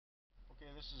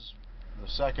This is the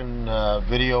second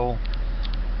video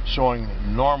showing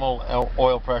normal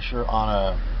oil pressure on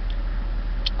a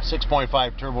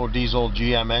 6.5 turbo diesel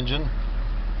GM engine.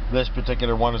 This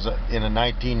particular one is in a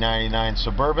 1999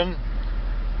 Suburban.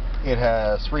 It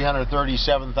has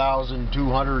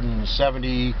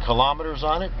 337,270 kilometers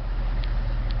on it,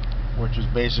 which is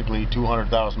basically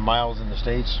 200,000 miles in the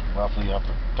States, roughly off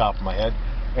the top of my head.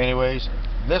 Anyways,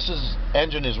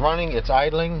 engine is running, it's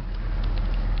idling.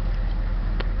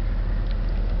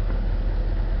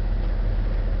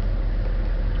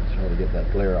 Try to get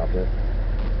that glare off there.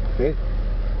 Okay,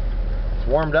 it's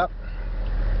warmed up.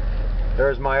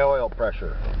 There's my oil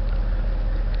pressure.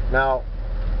 Now,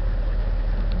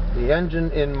 the engine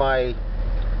in my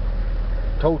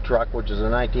tow truck, which is a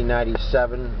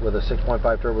 1997 with a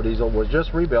 6.5 turbo diesel, was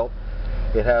just rebuilt.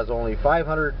 It has only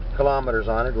 500 kilometers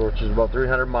on it, which is about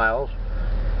 300 miles.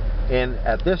 And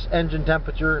at this engine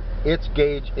temperature, its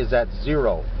gauge is at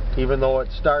 0, even though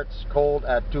it starts cold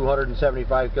at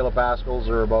 275 kilopascals,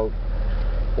 or about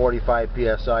 45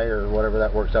 psi, or whatever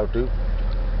that works out to.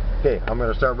 Okay, I'm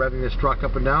going to start revving this truck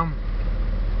up and down.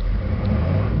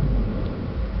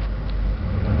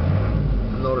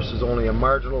 Notice there's only a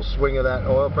marginal swing of that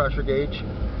oil pressure gauge,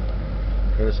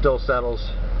 and it still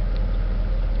settles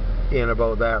in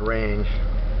about that range,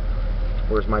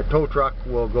 whereas my tow truck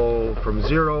will go from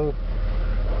 0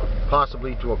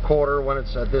 possibly to a quarter when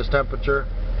it's at this temperature,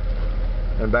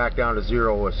 and back down to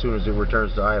 0 as soon as it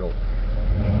returns to idle,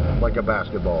 like a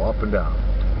basketball, up and down.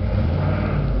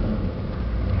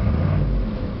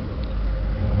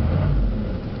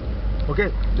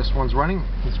 Okay, this one's running.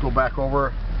 Let's go back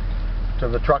over to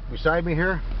the truck beside me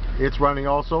here. It's running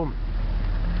also.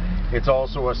 It's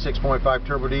also a 6.5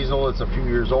 turbo diesel. It's a few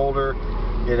years older.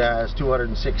 It has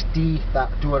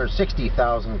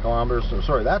 260,000 kilometers. So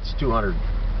sorry, that's 200.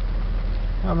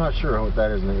 I'm not sure what that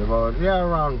is. About, yeah,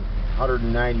 around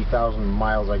 190,000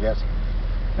 miles, I guess.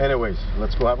 Anyways,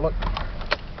 let's go have a look.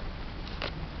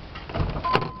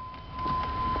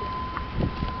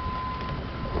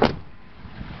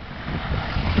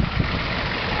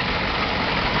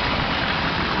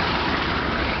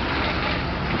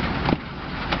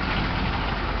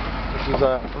 This is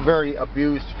a very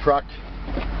abused truck.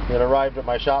 It arrived at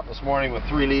my shop this morning with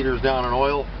 3 liters down in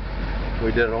oil.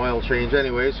 We did an oil change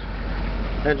anyways.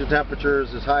 Engine temperature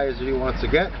is as high as he wants to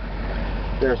get.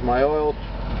 There's my oil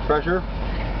pressure,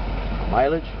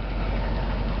 mileage.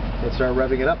 Let's start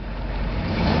revving it up.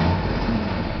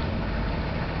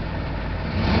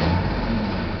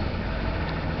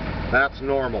 That's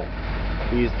normal.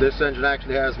 This engine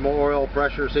actually has more oil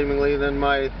pressure seemingly than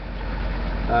my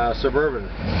Suburban.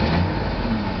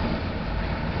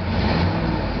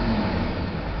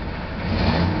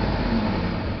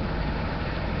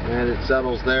 And it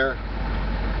settles there.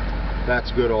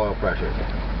 That's good oil pressure.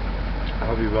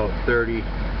 Probably about 30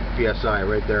 psi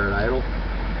right there at idle.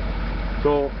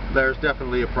 So there's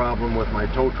definitely a problem with my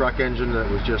tow truck engine that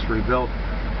was just rebuilt.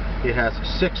 It has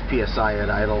 6 psi at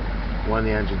idle when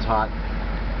the engine's hot,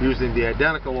 using the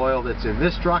identical oil that's in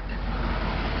this truck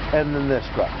and in this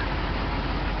truck.